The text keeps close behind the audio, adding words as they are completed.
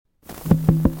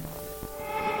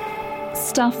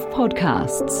Stuff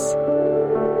Podcasts.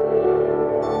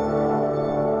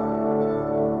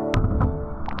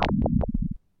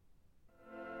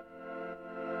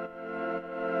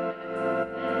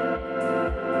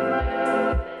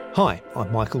 Hi,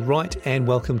 I'm Michael Wright and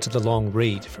welcome to The Long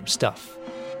Read from Stuff.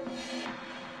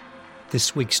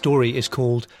 This week's story is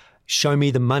called Show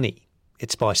Me the Money.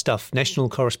 It's by Stuff national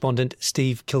correspondent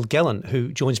Steve Kilgallen,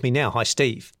 who joins me now. Hi,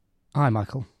 Steve. Hi,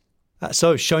 Michael.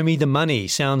 So, Show Me the Money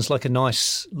sounds like a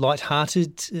nice,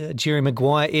 light-hearted, Jerry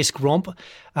Maguire-esque romp,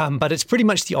 but it's pretty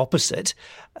much the opposite.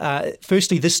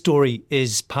 Firstly, this story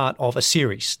is part of a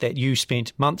series that you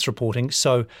spent months reporting,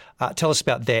 so tell us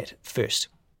about that first.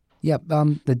 Yep,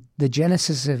 the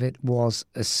genesis of it was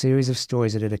a series of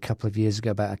stories I did a couple of years ago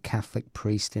about a Catholic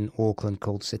priest in Auckland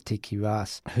called Satiki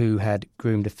Ras, who had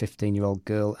groomed a 15-year-old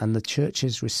girl, and the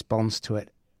church's response to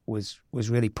it was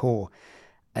really poor.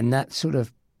 And that sort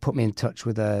of put me in touch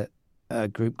with a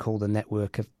group called the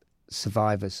Network of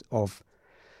Survivors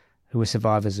who were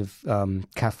survivors of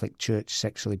Catholic Church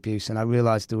sexual abuse. And I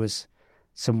realised there was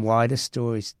some wider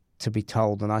stories to be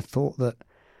told. And I thought that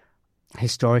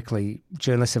historically,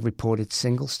 journalists have reported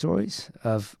single stories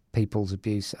of people's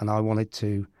abuse, and I wanted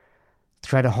to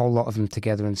thread a whole lot of them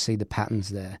together and see the patterns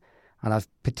there. And I've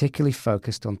particularly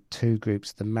focused on two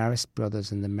groups, the Marist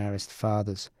Brothers and the Marist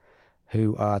Fathers,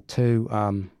 who are two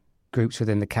groups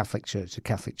within the Catholic Church. The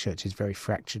Catholic Church is very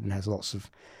fractured and has lots of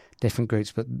different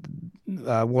groups, but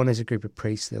one is a group of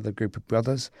priests, the other a group of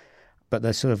brothers, but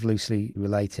they're sort of loosely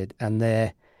related. And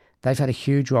they've had a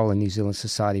huge role in New Zealand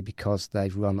society because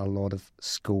they've run a lot of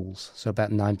schools. So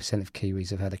about 9% of Kiwis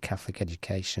have had a Catholic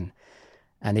education.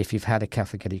 And if you've had a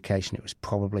Catholic education, it was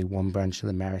probably one branch of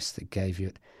the Marists that gave you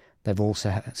it. They've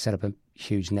also set up a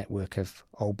huge network of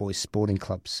old boys sporting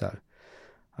clubs. So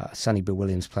Sonny Bill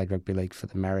Williams played rugby league for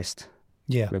the Marist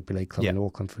Rugby League Club in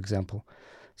Auckland, for example.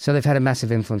 So they've had a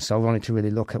massive influence. So I wanted to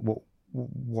really look at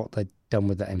what they'd done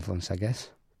with that influence, I guess.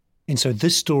 And so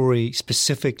this story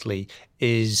specifically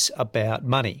is about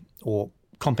money or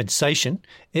compensation,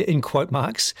 in quote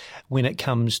marks, when it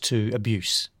comes to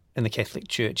abuse in the Catholic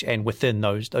Church and within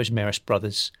those Marist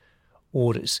Brothers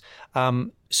orders.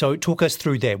 So talk us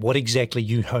through that. What exactly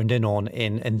you honed in on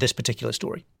in this particular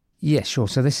story? Yeah, sure.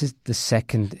 So this is the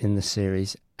second in the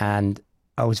series, and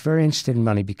I was very interested in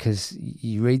money because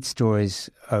you read stories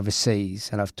overseas,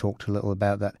 and I've talked a little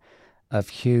about that, of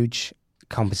huge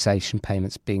compensation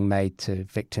payments being made to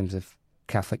victims of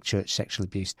Catholic Church sexual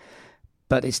abuse.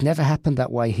 But it's never happened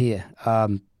that way here.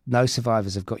 No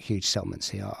survivors have got huge settlements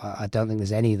here. I don't think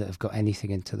there's any that have got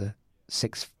anything into the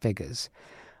six figures.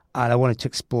 And I wanted to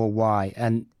explore why.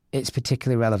 And it's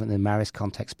particularly relevant in the Marist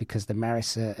context because the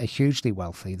Marists are hugely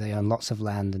wealthy. They own lots of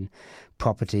land and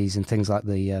properties and things like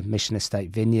the Mission Estate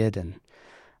Vineyard and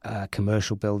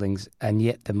commercial buildings. And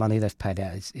yet the money they've paid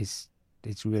out is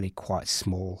really quite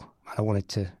small. I wanted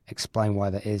to explain why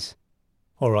that is.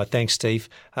 All right, thanks, Steve.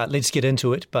 Let's get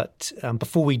into it. But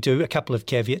before we do, a couple of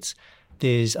caveats.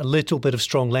 There's a little bit of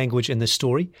strong language in this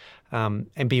story.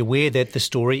 And be aware that the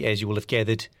story, as you will have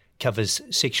gathered, covers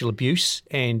sexual abuse,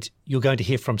 and you're going to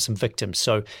hear from some victims.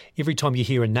 So every time you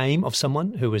hear a name of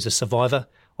someone who is a survivor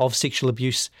of sexual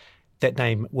abuse, that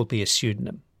name will be a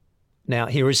pseudonym. Now,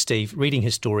 here is Steve reading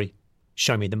his story,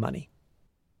 Show Me the Money.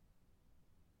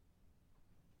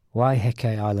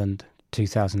 Waiheke Island,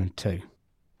 2002.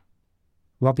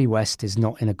 Robbie West is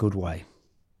not in a good way.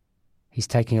 He's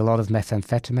taking a lot of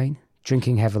methamphetamine,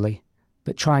 drinking heavily,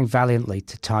 but trying valiantly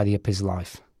to tidy up his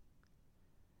life.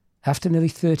 After nearly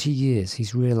 30 years,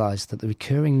 he's realised that the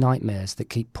recurring nightmares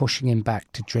that keep pushing him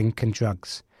back to drink and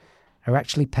drugs are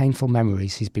actually painful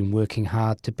memories he's been working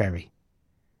hard to bury.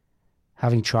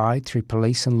 Having tried through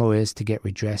police and lawyers to get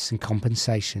redress and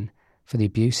compensation for the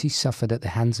abuse he suffered at the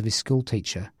hands of his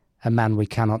schoolteacher, a man we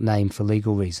cannot name for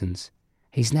legal reasons,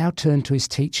 he's now turned to his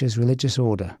teacher's religious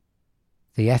order,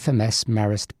 the FMS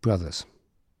Marist Brothers.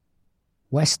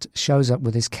 West shows up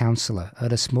with his counsellor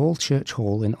at a small church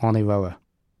hall in Oniroa,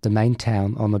 the main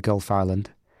town on the Gulf Island,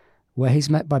 where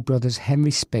he's met by brothers Henry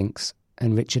Spinks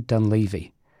and Richard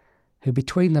Dunleavy, who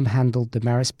between them handled the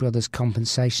Marist Brothers'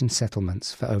 compensation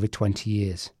settlements for over 20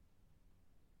 years.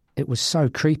 It was so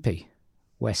creepy,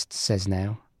 West says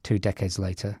now, 2 decades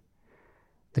later.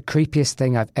 The creepiest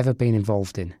thing I've ever been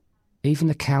involved in. Even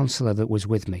the counsellor that was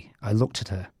with me, I looked at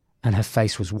her, and her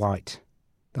face was white.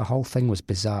 The whole thing was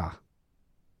bizarre.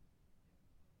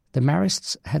 The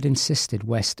Marists had insisted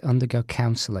West undergo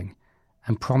counselling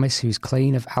and promise he was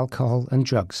clean of alcohol and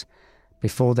drugs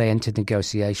before they entered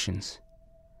negotiations.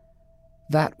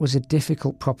 That was a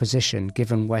difficult proposition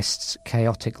given West's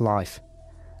chaotic life,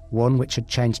 one which had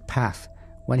changed path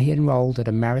when he enrolled at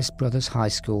a Marist Brothers high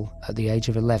school at the age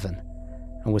of 11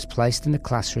 and was placed in the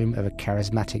classroom of a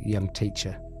charismatic young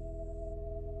teacher.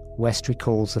 West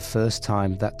recalls the first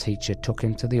time that teacher took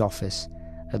him to the office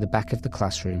at the back of the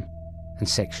classroom and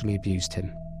sexually abused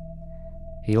him.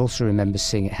 He also remembers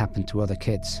seeing it happen to other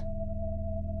kids.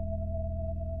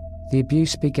 The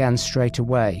abuse began straight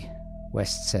away,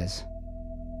 West says.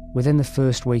 Within the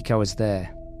first week I was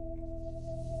there.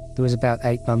 There was about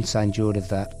 8 months I endured of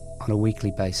that on a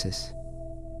weekly basis.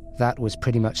 That was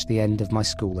pretty much the end of my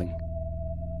schooling.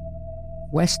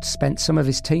 West spent some of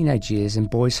his teenage years in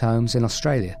boys' homes in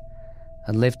Australia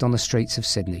and lived on the streets of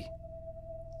Sydney.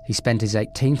 He spent his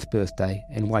 18th birthday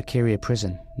in Waikeria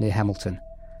Prison near Hamilton,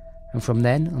 and from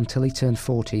then until he turned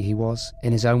 40 he was,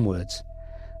 in his own words,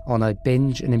 on a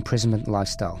binge and imprisonment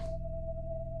lifestyle.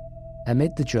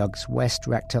 Amid the drugs, West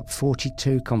racked up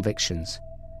 42 convictions,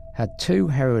 had 2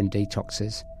 heroin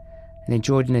detoxes, and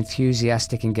enjoyed an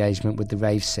enthusiastic engagement with the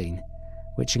rave scene,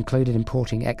 which included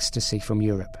importing ecstasy from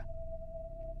Europe.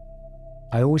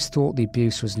 I always thought the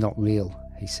abuse was not real,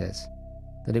 he says,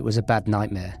 that it was a bad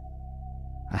nightmare.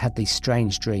 I had these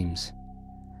strange dreams.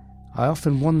 I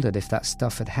often wondered if that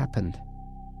stuff had happened,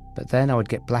 but then I would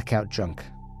get blackout drunk.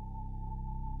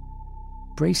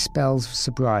 Brief spells of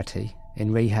sobriety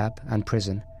in rehab and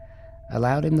prison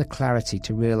allowed him the clarity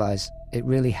to realise it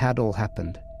really had all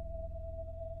happened.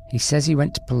 He says he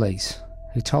went to police,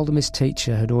 who told him his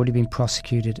teacher had already been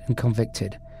prosecuted and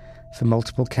convicted for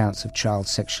multiple counts of child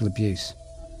sexual abuse,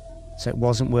 so it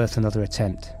wasn't worth another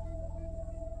attempt.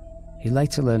 He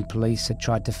later learned police had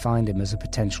tried to find him as a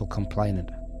potential complainant.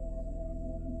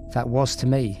 That was, to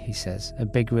me, he says, a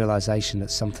big realisation that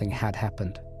something had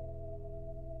happened.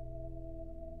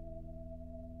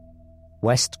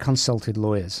 West consulted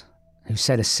lawyers, who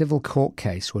said a civil court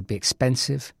case would be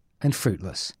expensive and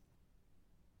fruitless.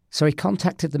 So he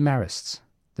contacted the Marists.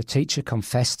 The teacher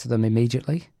confessed to them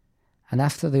immediately, and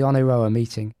after the Oneroa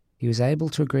meeting, he was able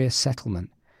to agree a settlement,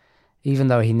 even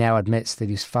though he now admits that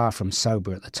he was far from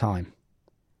sober at the time.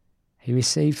 He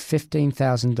received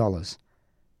 $15,000,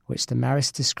 which the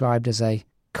Marists described as a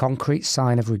concrete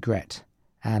sign of regret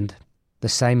and the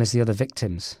same as the other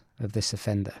victims of this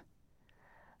offender.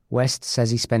 West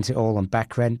says he spent it all on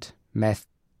back rent, meth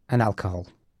and alcohol.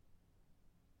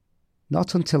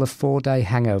 Not until a 4-day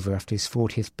hangover after his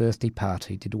 40th birthday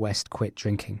party did West quit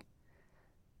drinking.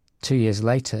 2 years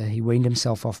later, he weaned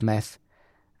himself off meth,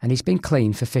 and he's been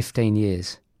clean for 15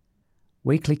 years.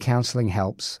 Weekly counselling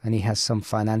helps, and he has some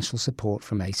financial support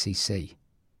from ACC.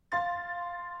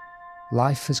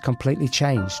 Life has completely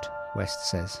changed, West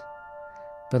says,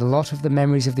 but a lot of the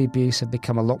memories of the abuse have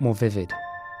become a lot more vivid.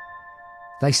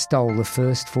 They stole the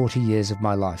first 40 years of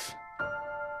my life.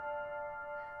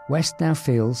 West now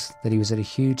feels that he was at a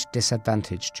huge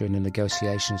disadvantage during the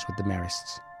negotiations with the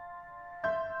Marists.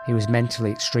 He was mentally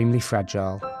extremely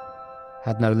fragile,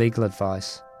 had no legal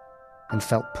advice, and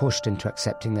felt pushed into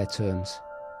accepting their terms.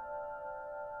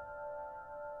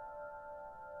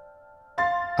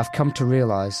 I've come to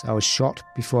realise I was shot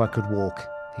before I could walk,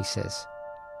 he says.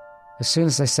 As soon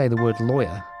as they say the word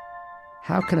lawyer,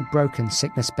 how can a broken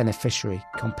sickness beneficiary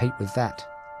compete with that?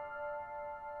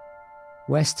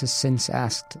 West has since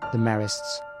asked the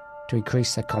Marists to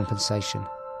increase their compensation.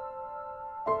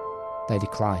 They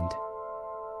declined.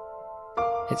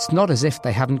 It's not as if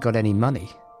they haven't got any money,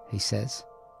 he says.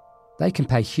 They can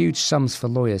pay huge sums for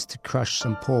lawyers to crush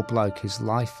some poor bloke whose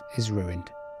life is ruined.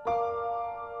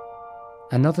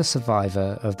 Another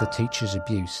survivor of the teacher's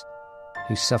abuse,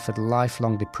 who suffered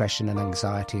lifelong depression and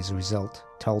anxiety as a result,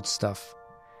 told Stuff,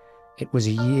 "It was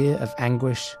a year of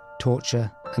anguish,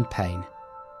 torture and pain.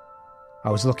 I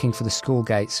was looking for the school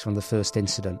gates from the first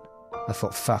incident. I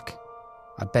thought, fuck,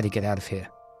 I'd better get out of here."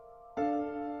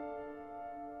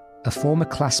 A former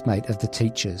classmate of the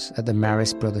teachers at the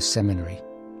Marist Brothers Seminary,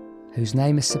 whose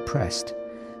name is suppressed,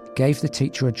 gave the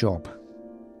teacher a job.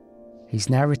 He's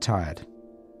now retired.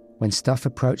 When Stuff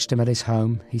approached him at his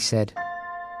home, he said,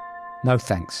 "No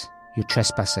thanks, you're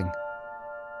trespassing.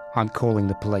 I'm calling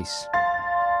the police."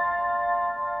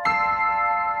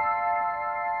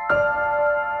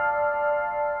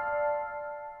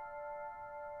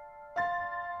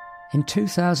 In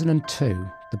 2002,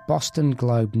 the Boston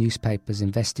Globe newspaper's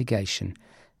investigation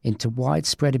into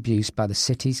widespread abuse by the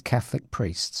city's Catholic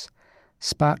priests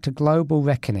sparked a global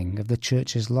reckoning of the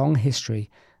Church's long history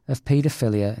of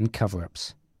paedophilia and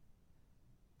cover-ups.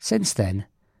 Since then,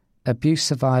 abuse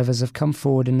survivors have come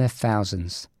forward in their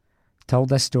thousands, told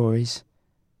their stories,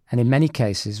 and in many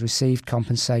cases received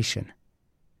compensation.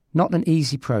 Not an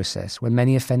easy process when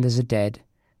many offenders are dead,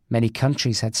 many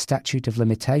countries had statute of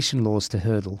limitation laws to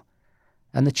hurdle,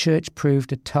 and the Church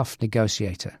proved a tough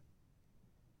negotiator.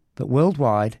 But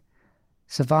worldwide,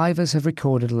 survivors have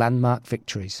recorded landmark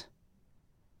victories.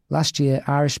 Last year,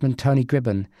 Irishman Tony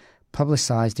Gribben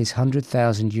publicised his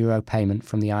 €100,000 payment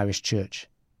from the Irish Church.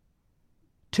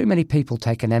 "Too many people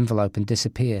take an envelope and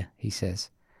disappear," he says.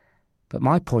 But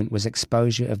my point was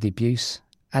exposure of the abuse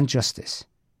and justice.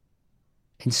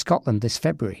 In Scotland this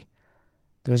February,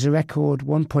 there was a record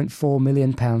 £1.4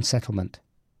 million settlement.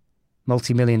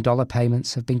 Multi-million-dollar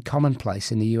payments have been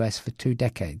commonplace in the US for 2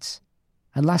 decades.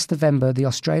 And last November, the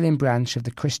Australian branch of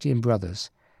the Marist Brothers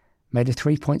made a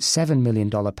 $3.7 million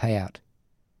payout.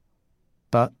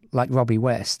 But, like Robbie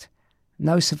West,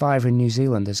 no survivor in New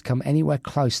Zealand has come anywhere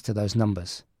close to those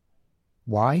numbers.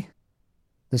 Why?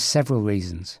 There's several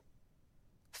reasons.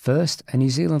 First, a New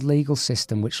Zealand legal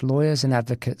system which lawyers and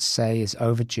advocates say is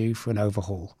overdue for an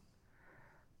overhaul.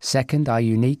 Second, our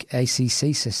unique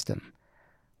ACC system,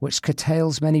 which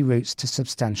curtails many routes to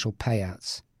substantial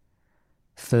payouts.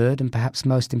 Third, and perhaps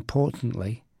most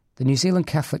importantly, the New Zealand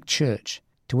Catholic Church,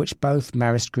 to which both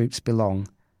Marist groups belong,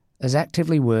 has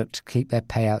actively worked to keep their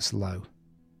payouts low.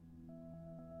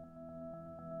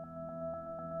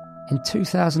 In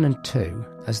 2002,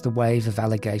 as the wave of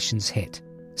allegations hit,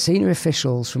 senior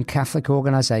officials from Catholic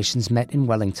organisations met in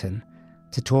Wellington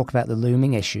to talk about the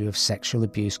looming issue of sexual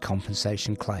abuse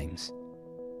compensation claims.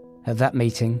 At that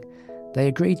meeting, they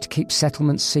agreed to keep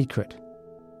settlements secret,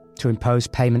 to impose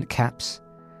payment caps,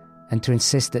 and to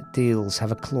insist that deals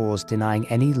have a clause denying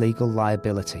any legal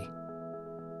liability.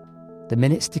 The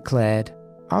minutes declared,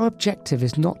 "Our objective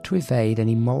is not to evade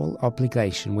any moral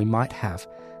obligation we might have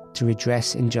to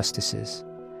redress injustices,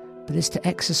 but is to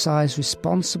exercise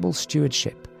responsible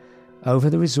stewardship over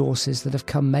the resources that have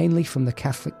come mainly from the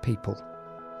Catholic people.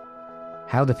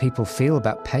 How the people feel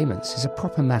about payments is a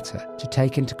proper matter to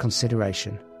take into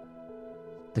consideration.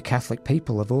 The Catholic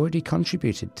people have already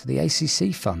contributed to the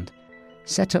ACC fund,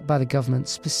 set up by the government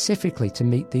specifically to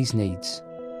meet these needs."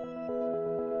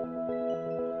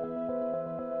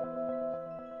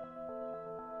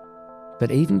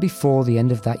 But even before the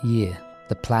end of that year,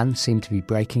 the plan seemed to be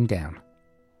breaking down.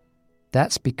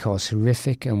 That's because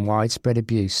horrific and widespread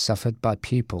abuse suffered by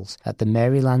pupils at the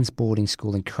Marylands boarding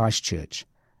school in Christchurch,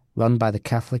 run by the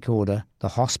Catholic order, the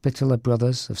Hospitaller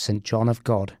Brothers of St John of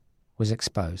God, was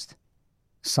exposed.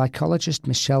 Psychologist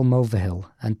Michelle Mulvihill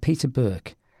and Peter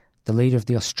Burke, the leader of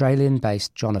the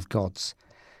Australian-based John of Gods,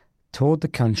 toured the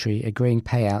country agreeing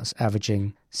payouts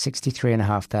averaging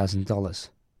 $63,500.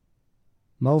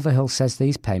 Mulvihill says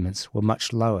these payments were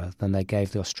much lower than they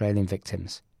gave the Australian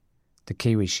victims. The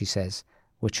Kiwis, she says,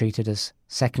 were treated as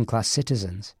second-class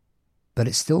citizens, but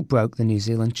it still broke the New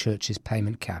Zealand Church's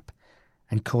payment cap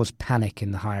and caused panic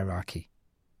in the hierarchy.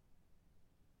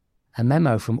 A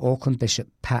memo from Auckland Bishop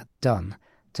Pat Dunn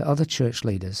to other church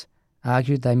leaders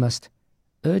argued they must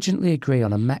urgently agree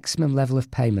on a maximum level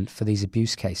of payment for these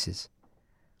abuse cases.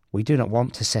 "We do not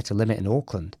want to set a limit in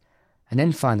Auckland and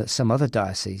then find that some other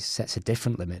diocese sets a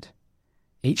different limit.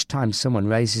 Each time someone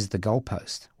raises the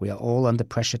goalpost, we are all under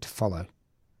pressure to follow.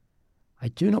 I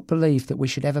do not believe that we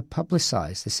should ever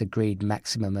publicise this agreed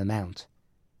maximum amount,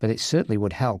 but it certainly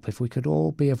would help if we could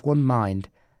all be of one mind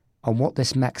on what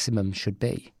this maximum should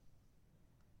be."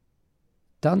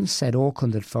 Dunn said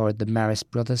Auckland had followed the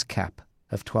Marist Brothers cap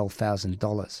of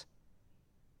 $12,000,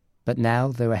 but now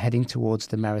they were heading towards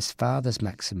the Marist Fathers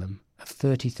maximum of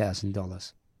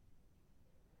 $30,000.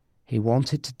 He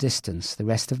wanted to distance the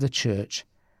rest of the church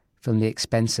from the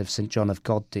expensive St John of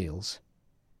God deals,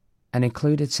 and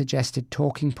included suggested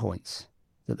talking points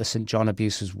that the St John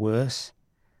abuse was worse,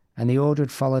 and the order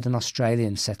had followed an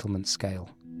Australian settlement scale.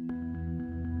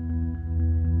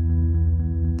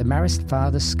 The Marist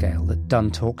Fathers scale that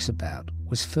Dunn talks about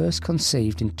was first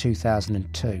conceived in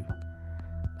 2002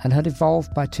 and had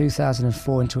evolved by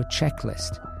 2004 into a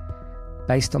checklist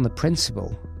based on the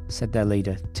principle, said their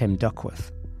leader Tim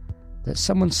Duckworth, that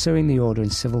someone suing the order in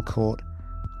civil court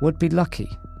would be lucky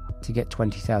to get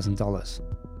 $20,000,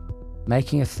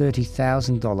 making a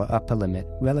 $30,000 upper limit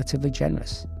relatively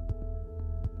generous.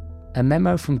 A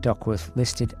memo from Duckworth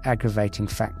listed aggravating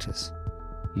factors: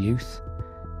 youth,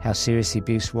 how serious the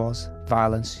abuse was,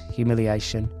 violence,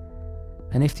 humiliation,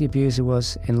 and if the abuser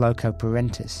was in loco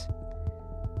parentis.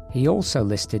 He also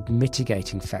listed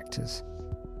mitigating factors,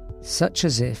 such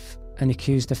as if an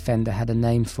accused offender had a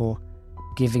name for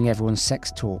giving everyone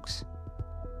sex talks,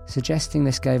 suggesting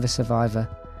this gave a survivor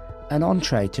an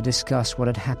entree to discuss what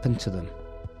had happened to them.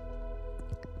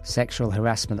 Sexual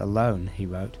harassment alone, he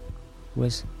wrote,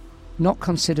 was not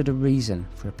considered a reason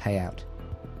for a payout.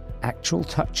 Actual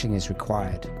touching is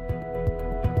required.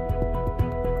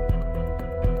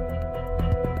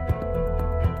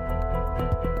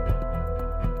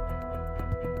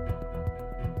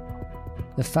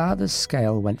 The father's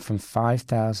scale went from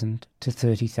 $5,000 to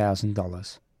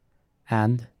 $30,000.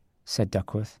 And, said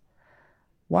Duckworth,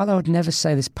 while I would never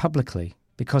say this publicly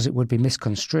because it would be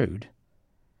misconstrued,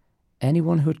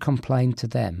 anyone who had complained to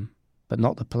them, but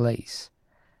not the police,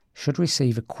 should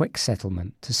receive a quick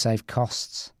settlement to save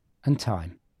costs and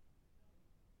time.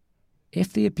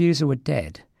 If the abuser were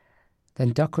dead, then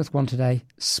Duckworth wanted a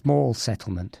small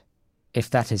settlement,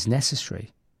 if that is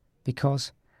necessary,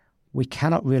 because we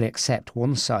cannot really accept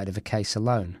one side of a case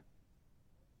alone.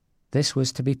 This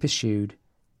was to be pursued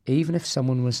even if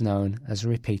someone was known as a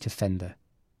repeat offender.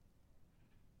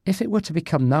 If it were to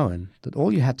become known that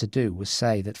all you had to do was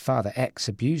say that Father X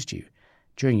abused you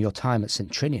during your time at St.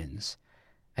 Trinian's,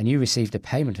 and you received a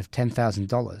payment of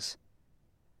 $10,000,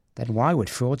 then why would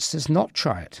fraudsters not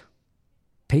try it?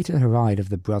 Peter Haride of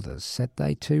the brothers said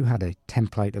they too had a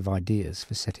template of ideas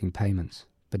for setting payments,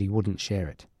 but he wouldn't share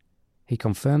it. He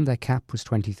confirmed their cap was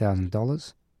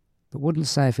 $20,000, but wouldn't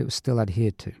say if it was still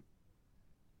adhered to.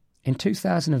 In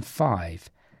 2005,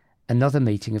 another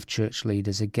meeting of church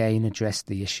leaders again addressed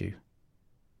the issue.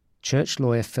 Church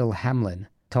lawyer Phil Hamlin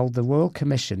told the Royal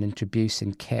Commission into Abuse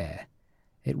in Care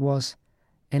it was,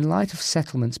 in light of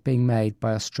settlements being made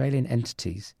by Australian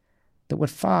entities that were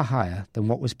far higher than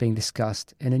what was being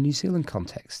discussed in a New Zealand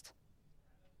context.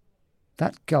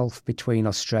 That gulf between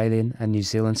Australian and New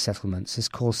Zealand settlements has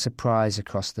caused surprise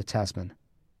across the Tasman.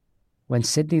 When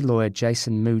Sydney lawyer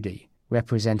Jason Moody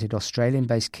represented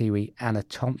Australian-based Kiwi Anna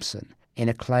Thompson in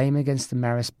a claim against the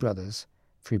Marist brothers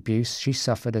for abuse she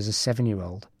suffered as a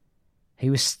 7-year-old, he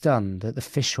was stunned at the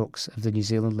fishhooks of the New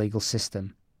Zealand legal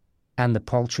system and the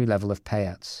paltry level of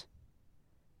payouts.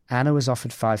 Anna was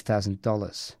offered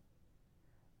 $5,000.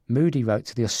 Moody wrote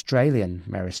to the Australian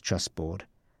Marist Trust Board,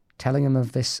 telling them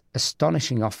of this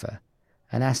astonishing offer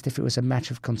and asked if it was a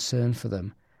matter of concern for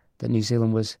them that New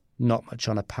Zealand was not much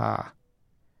on a par.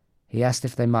 He asked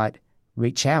if they might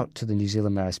reach out to the New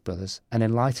Zealand Marist brothers and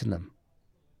enlighten them.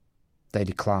 They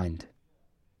declined.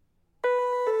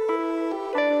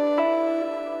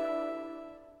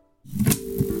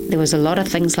 There was a lot of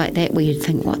things like that where you'd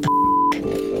think, what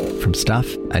the From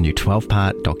Stuff, a new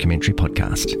 12-part documentary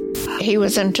podcast. He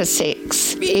was into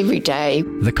sex every day.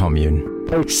 The Commune.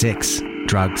 Sex,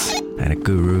 drugs, and a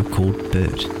guru called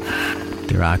Bert.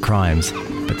 There are crimes,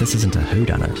 but this isn't a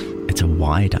whodunit, it's a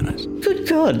whydunit. Good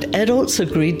God, adults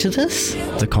agreed to this?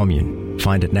 The Commune.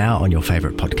 Find it now on your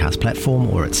favourite podcast platform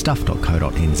or at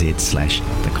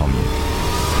stuff.co.nz/The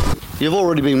Commune. You've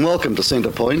already been welcomed to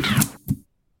Centre Point.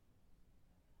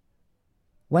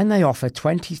 When they offer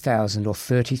 $20,000 or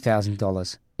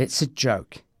 $30,000, it's a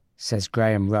joke, says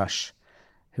Graham Rush,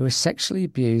 who was sexually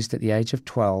abused at the age of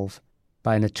 12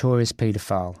 by a notorious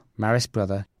paedophile, Marist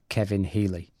brother Kevin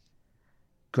Healy.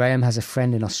 Graham has a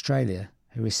friend in Australia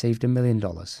who received $1 million.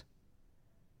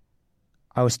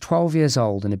 I was 12 years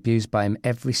old and abused by him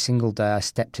every single day I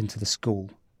stepped into the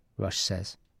school, Rush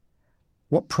says.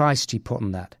 What price do you put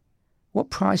on that?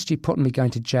 What price do you put on me going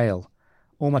to jail?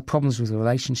 All my problems with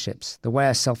relationships, the way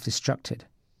I self-destructed.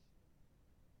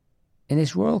 In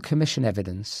his Royal Commission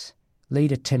evidence,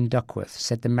 leader Tim Duckworth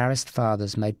said the Marist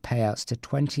fathers made payouts to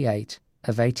 28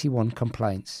 of 81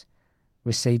 complaints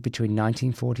received between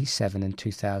 1947 and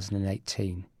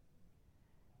 2018.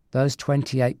 Those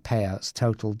 28 payouts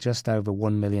totalled just over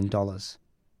 $1 million.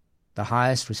 The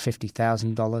highest was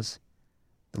 $50,000,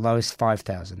 the lowest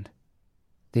 $5,000.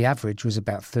 The average was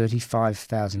about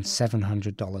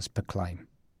 $35,700 per claim.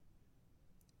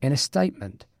 In a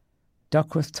statement,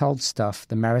 Duckworth told Stuff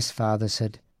the Marist fathers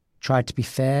had tried to be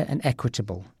fair and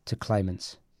equitable to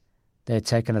claimants. They had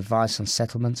taken advice on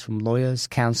settlements from lawyers,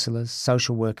 counsellors,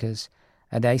 social workers,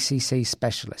 and ACC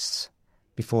specialists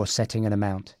before setting an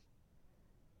amount.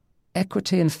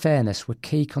 Equity and fairness were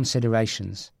key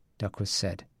considerations, Duckworth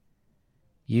said.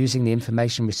 Using the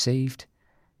information received,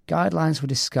 guidelines were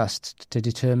discussed to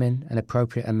determine an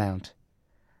appropriate amount,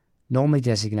 normally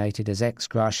designated as ex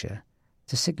gratia,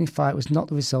 to signify it was not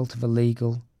the result of a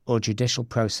legal or judicial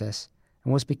process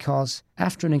and was because,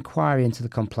 after an inquiry into the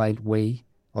complaint, we,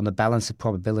 on the balance of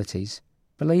probabilities,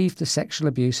 believed the sexual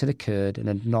abuse had occurred and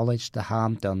acknowledged the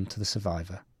harm done to the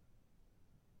survivor.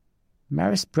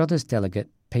 Marist Brothers delegate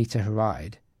Peter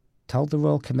Haride told the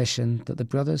Royal Commission that the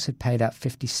brothers had paid out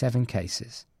 57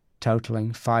 cases,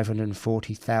 totalling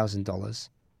 $540,000,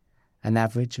 an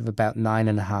average of about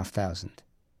 $9,500.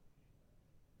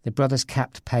 The brothers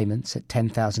capped payments at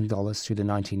 $10,000 through the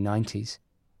 1990s,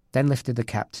 then lifted the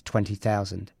cap to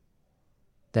 $20,000.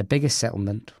 Their biggest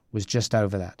settlement was just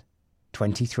over that,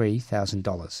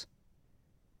 $23,000.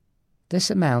 This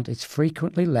amount is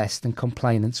frequently less than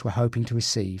complainants were hoping to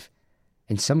receive.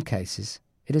 In some cases,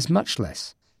 it is much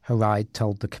less, Haride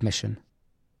told the Commission.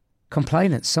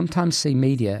 Complainants sometimes see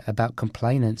media about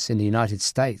complainants in the United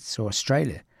States or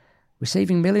Australia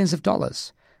receiving millions of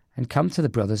dollars and come to the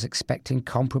brothers expecting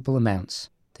comparable amounts.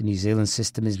 The New Zealand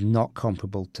system is not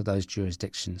comparable to those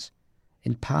jurisdictions,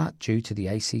 in part due to the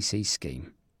ACC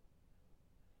scheme.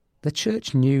 The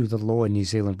Church knew the law in New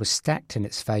Zealand was stacked in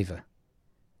its favour.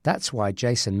 That's why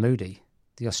Jason Moody,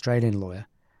 the Australian lawyer,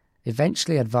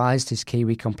 eventually advised his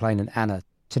Kiwi complainant Anna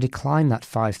to decline that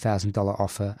 $5,000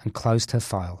 offer and closed her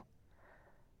file.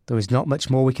 "There is not much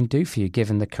more we can do for you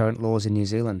given the current laws in New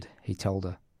Zealand," he told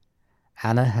her.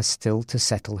 Anna has still to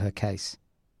settle her case.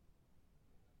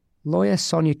 Lawyer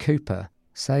Sonia Cooper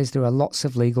says there are lots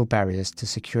of legal barriers to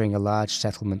securing a large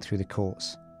settlement through the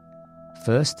courts.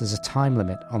 First, there's a time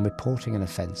limit on reporting an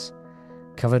offence,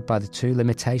 covered by the two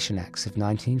Limitation Acts of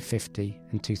 1950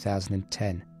 and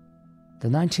 2010. The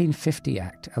 1950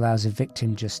 Act allows a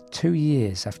victim just 2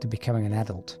 years after becoming an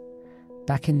adult.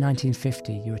 Back in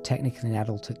 1950, you were technically an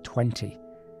adult at 20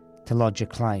 to lodge a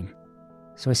claim.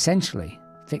 So essentially,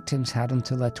 victims had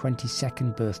until their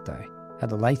 22nd birthday, at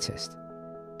the latest,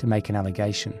 to make an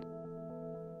allegation.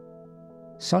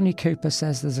 Sonia Cooper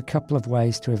says there's a couple of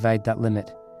ways to evade that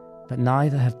limit, but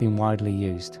neither have been widely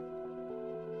used.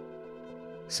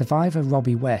 Survivor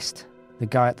Robbie West, the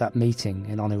guy at that meeting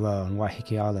in Oniroa on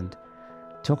Waiheke Island,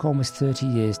 took almost 30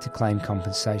 years to claim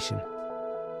compensation.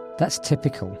 That's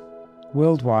typical.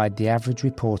 Worldwide, the average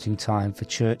reporting time for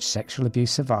church sexual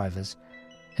abuse survivors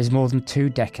is more than 2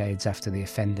 decades after the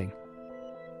offending.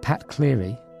 Pat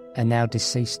Cleary, a now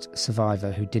deceased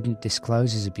survivor who didn't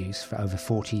disclose his abuse for over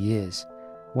 40 years,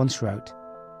 once wrote,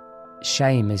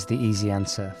 "Shame is the easy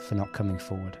answer for not coming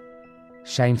forward.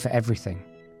 Shame for everything,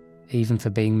 even for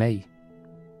being me."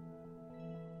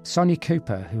 Sonia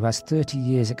Cooper, who has 30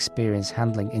 years' experience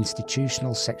handling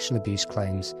institutional sexual abuse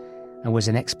claims and was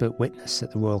an expert witness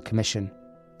at the Royal Commission,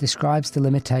 describes the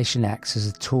Limitation Acts as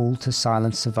a tool to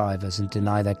silence survivors and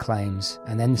deny their claims,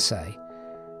 and then say,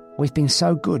 "We've been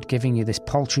so good giving you this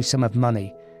paltry sum of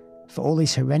money for all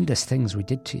these horrendous things we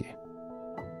did to you."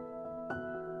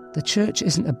 The Church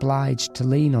isn't obliged to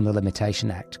lean on the Limitation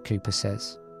Act, Cooper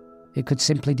says. It could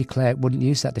simply declare it wouldn't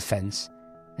use that defence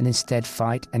and instead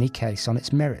fight any case on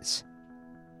its merits.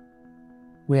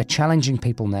 "We are challenging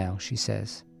people now," she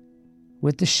says.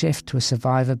 "With the shift to a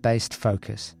survivor-based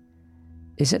focus,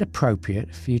 is it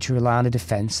appropriate for you to rely on a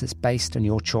defence that's based on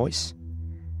your choice?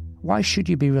 Why should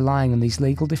you be relying on these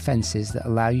legal defences that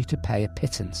allow you to pay a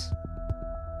pittance?"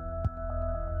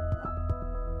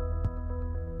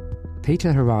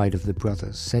 Peter Haride of the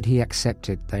Brothers said he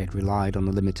accepted they had relied on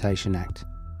the Limitation Act,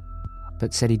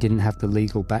 but said he didn't have the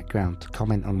legal background to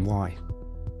comment on why.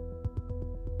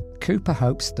 Cooper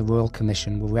hopes the Royal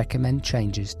Commission will recommend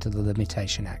changes to the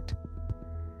Limitation Act.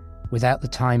 Without the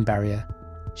time barrier,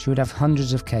 she would have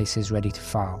hundreds of cases ready to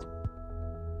file.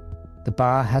 The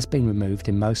bar has been removed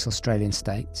in most Australian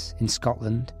states, in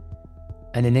Scotland,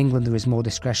 and in England there is more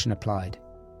discretion applied.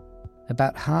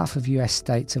 About half of US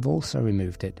states have also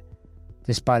removed it,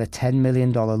 despite a $10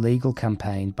 million legal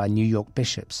campaign by New York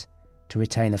bishops to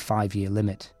retain a 5-year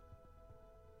limit.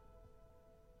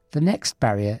 The next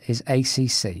barrier is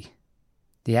ACC,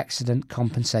 the Accident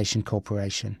Compensation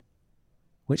Corporation,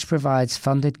 which provides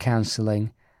funded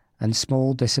counselling and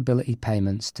small disability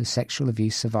payments to sexual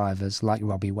abuse survivors like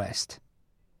Robbie West.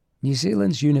 New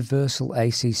Zealand's universal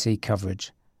ACC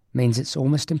coverage means it's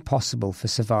almost impossible for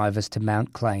survivors to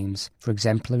mount claims for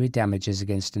exemplary damages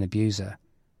against an abuser,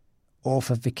 or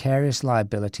for vicarious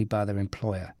liability by their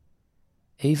employer,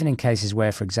 even in cases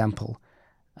where, for example,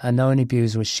 a known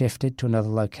abuser was shifted to another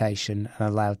location and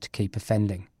allowed to keep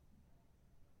offending.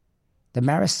 The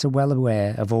Marists are well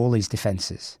aware of all these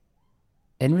defences.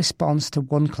 In response to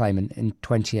one claimant in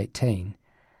 2018,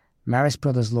 Marist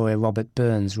Brothers lawyer Robert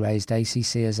Burns raised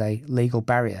ACC as a legal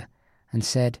barrier and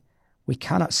said, "We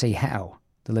cannot see how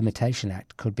the Limitation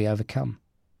Act could be overcome."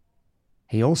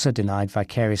 He also denied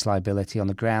vicarious liability on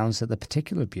the grounds that the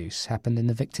particular abuse happened in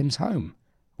the victim's home,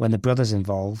 when the brothers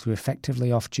involved were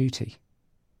effectively off-duty.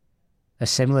 A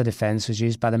similar defence was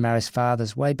used by the Marist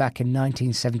fathers way back in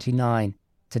 1979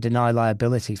 to deny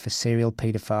liability for serial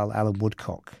paedophile Alan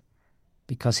Woodcock,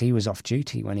 because he was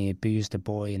off-duty when he abused a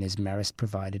boy in his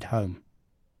Marist-provided home.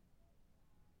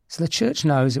 So the Church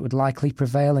knows it would likely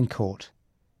prevail in court.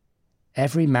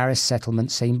 Every Marist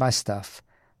settlement seen by Stuff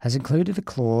has included a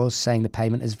clause saying the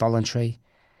payment is voluntary,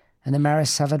 and the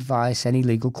Marists have advice any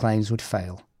legal claims would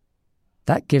fail.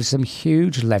 That gives them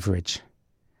huge leverage.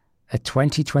 A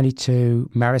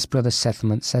 2022 Marist Brothers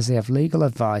settlement says they have legal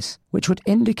advice which would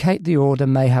indicate the order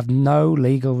may have no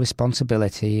legal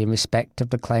responsibility in respect of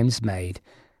the claims made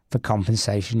for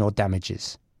compensation or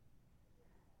damages.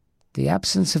 The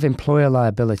absence of employer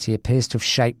liability appears to have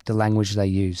shaped the language they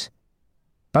use.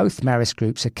 Both Marist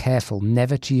groups are careful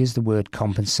never to use the word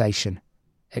compensation,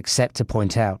 except to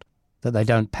point out that they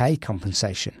don't pay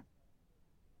compensation.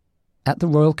 At the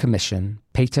Royal Commission,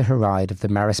 Peter Haride of the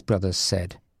Marist Brothers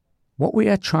said, "What we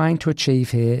are trying to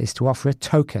achieve here is to offer a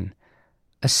token,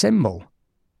 a symbol,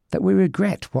 that we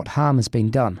regret what harm has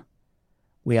been done.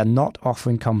 We are not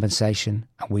offering compensation,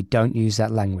 and we don't use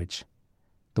that language.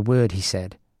 The word," he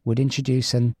said, "would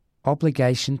introduce an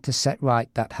obligation to set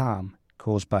right that harm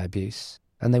caused by abuse,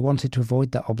 and they wanted to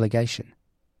avoid that obligation."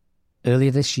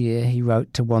 Earlier this year, he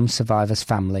wrote to one survivor's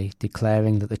family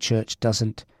declaring that the Church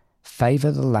doesn't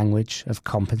favour the language of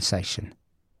compensation.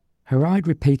 Haride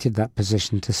repeated that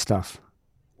position to Stuff.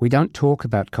 "We don't talk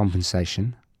about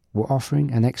compensation. We're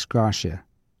offering an ex gratia,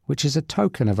 which is a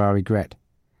token of our regret."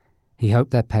 He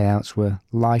hoped their payouts were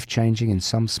life-changing in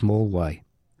some small way.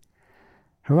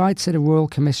 Haride said a Royal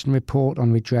Commission report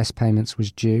on redress payments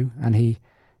was due, and he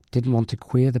didn't want to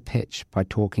queer the pitch by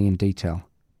talking in detail.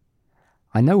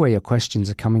 "I know where your questions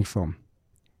are coming from.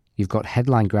 You've got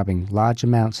headline-grabbing large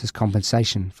amounts as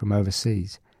compensation from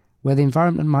overseas, where the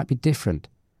environment might be different,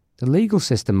 the legal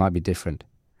system might be different.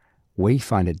 We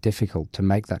find it difficult to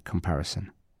make that comparison."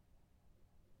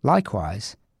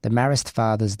 Likewise, the Marist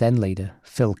Fathers' then leader,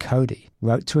 Phil Cody,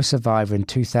 wrote to a survivor in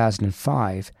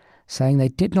 2005 saying they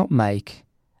did not make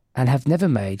and have never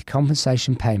made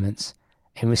compensation payments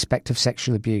in respect of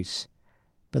sexual abuse,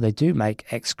 but they do make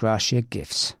ex gratia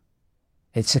gifts.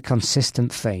 It's a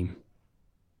consistent theme.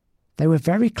 "They were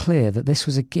very clear that this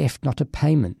was a gift, not a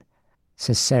payment,"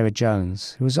 says Sarah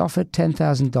Jones, who was offered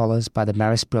 $10,000 by the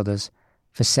Marist Brothers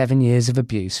for 7 years of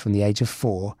abuse from the age of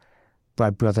 4 by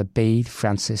brother Bede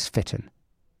Francis Fitton.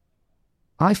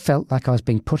 "I felt like I was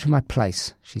being put in my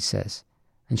place," she says,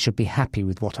 "and should be happy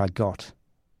with what I got."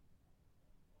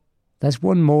 There's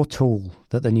one more tool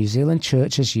that the New Zealand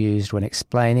Church has used when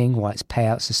explaining why its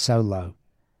payouts are so low.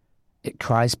 It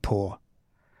cries poor.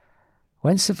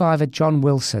 When survivor John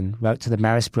Wilson wrote to the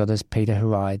Marist Brothers' Peter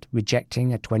Haride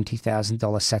rejecting a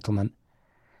 $20,000 settlement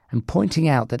and pointing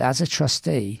out that as a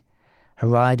trustee,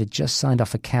 Haride had just signed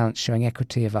off accounts showing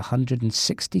equity of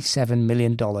 $167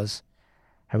 million,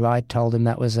 Haride told him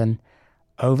that was an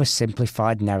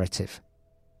oversimplified narrative.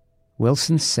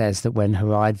 Wilson says that when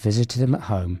Haride visited him at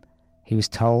home, he was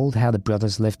told how the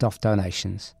brothers lived off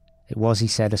donations. It was, he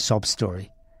said, a sob story.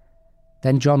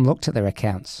 Then John looked at their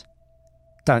accounts.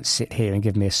 "Don't sit here and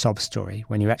give me a sob story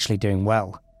when you're actually doing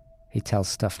well," he tells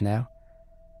Stuff now.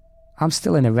 "I'm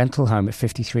still in a rental home at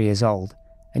 53 years old,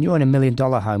 and you're in $1 million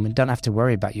home and don't have to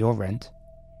worry about your rent."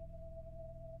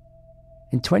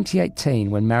 In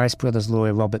 2018, when Marist Brothers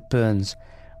lawyer Robert Burns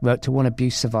wrote to one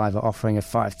abuse survivor offering a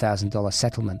 $5,000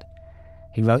 settlement,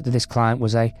 he wrote that his client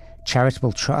was a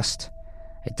charitable trust.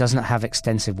 It does not have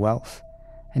extensive wealth,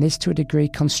 and is to a degree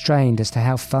constrained as to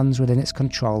how funds within its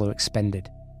control are expended.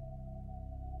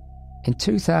 In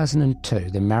 2002,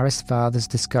 the Marist Fathers'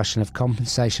 discussion of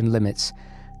compensation limits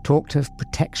talked of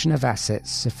protection of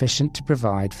assets sufficient to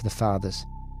provide for the fathers.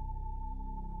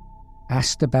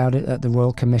 Asked about it at the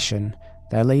Royal Commission,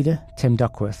 their leader, Tim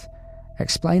Duckworth,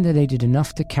 explained they needed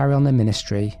enough to carry on their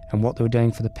ministry and what they were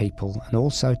doing for the people, and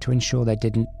also to ensure they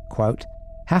didn't, quote,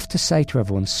 "have to say to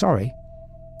everyone, sorry,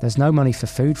 there's no money for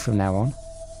food from now on."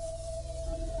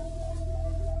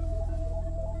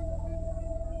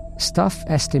 Stuff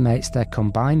estimates their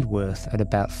combined worth at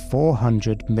about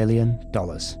 $400 million.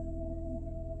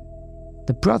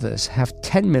 The brothers have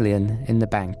 $10 million in the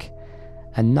bank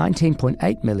and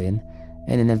 $19.8 million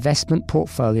in an investment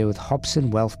portfolio with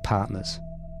Hobson Wealth Partners.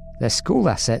 Their school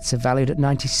assets are valued at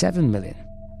 $97 million,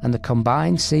 and the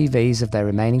combined CVs of their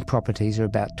remaining properties are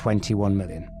about $21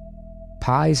 million.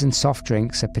 Pies and soft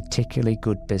drinks are particularly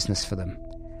good business for them.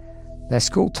 Their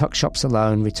school tuck shops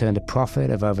alone returned a profit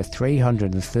of over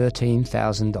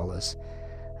 $313,000,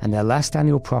 and their last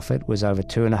annual profit was over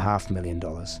 $2.5 million.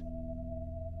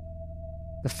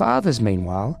 The fathers,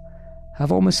 meanwhile,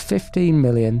 have almost $15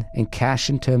 million in cash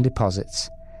and term deposits,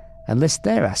 and list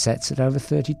their assets at over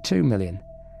 $32 million.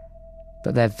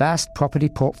 But their vast property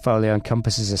portfolio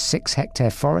encompasses a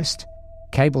 6-hectare forest,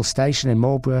 cable station in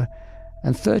Marlborough,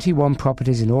 and 31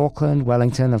 properties in Auckland,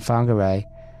 Wellington and Whangarei,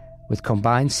 with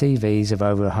combined CVs of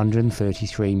over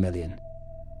 $133 million.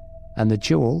 And the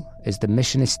jewel is the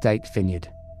Mission Estate Vineyard.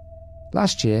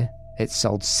 Last year, it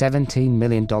sold $17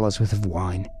 million worth of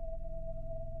wine.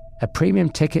 A premium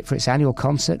ticket for its annual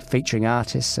concert, featuring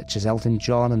artists such as Elton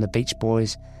John and the Beach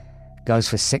Boys, goes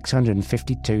for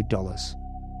 $652.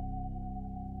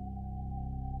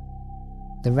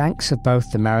 The ranks of both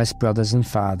the Marist Brothers and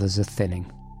Fathers are thinning.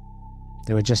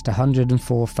 there were just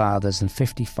 104 fathers and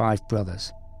 55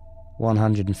 brothers,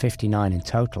 159 in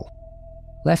total,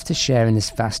 left to share in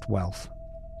this vast wealth.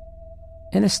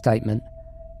 In a statement,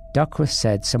 Duckworth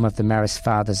said some of the Marist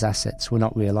fathers' assets were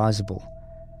not realisable.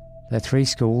 Their 3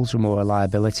 schools were more a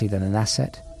liability than an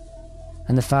asset,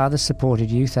 and the fathers supported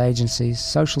youth agencies,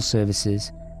 social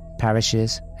services,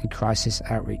 parishes and crisis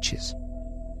outreaches.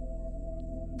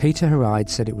 Peter Haride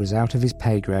said it was out of his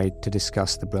pay grade to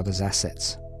discuss the brothers'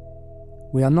 assets.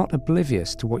 "We are not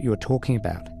oblivious to what you are talking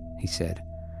about," he said,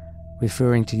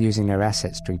 referring to using their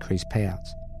assets to increase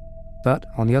payouts. "But,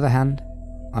 on the other hand,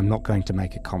 I'm not going to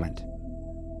make a comment."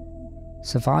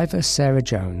 Survivor Sarah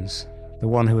Jones, the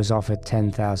one who was offered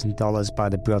 $10,000 by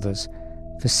the brothers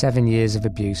for 7 years of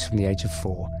abuse from the age of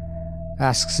 4,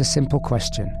 asks a simple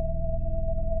question.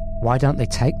 Why don't they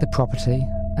take the property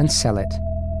and sell it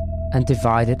and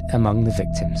divide it among the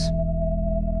victims?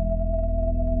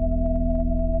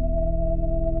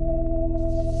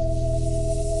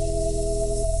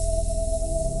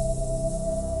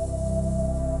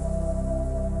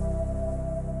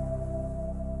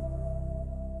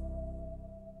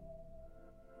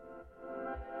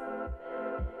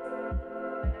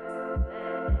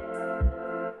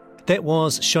 That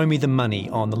was Show Me the Money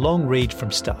on The Long Read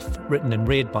from Stuff, written and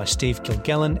read by Steve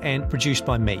Kilgallen and produced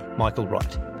by me, Michael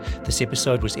Wright. This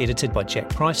episode was edited by Jack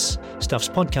Price. Stuff's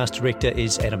podcast director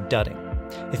is Adam Dudding.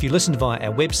 If you listened via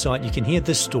our website, you can hear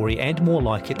this story and more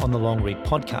like it on the Long Read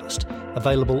podcast,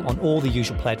 available on all the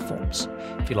usual platforms.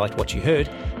 If you liked what you heard,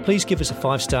 please give us a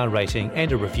 5-star rating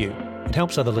and a review. It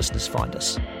helps other listeners find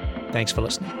us. Thanks for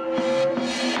listening.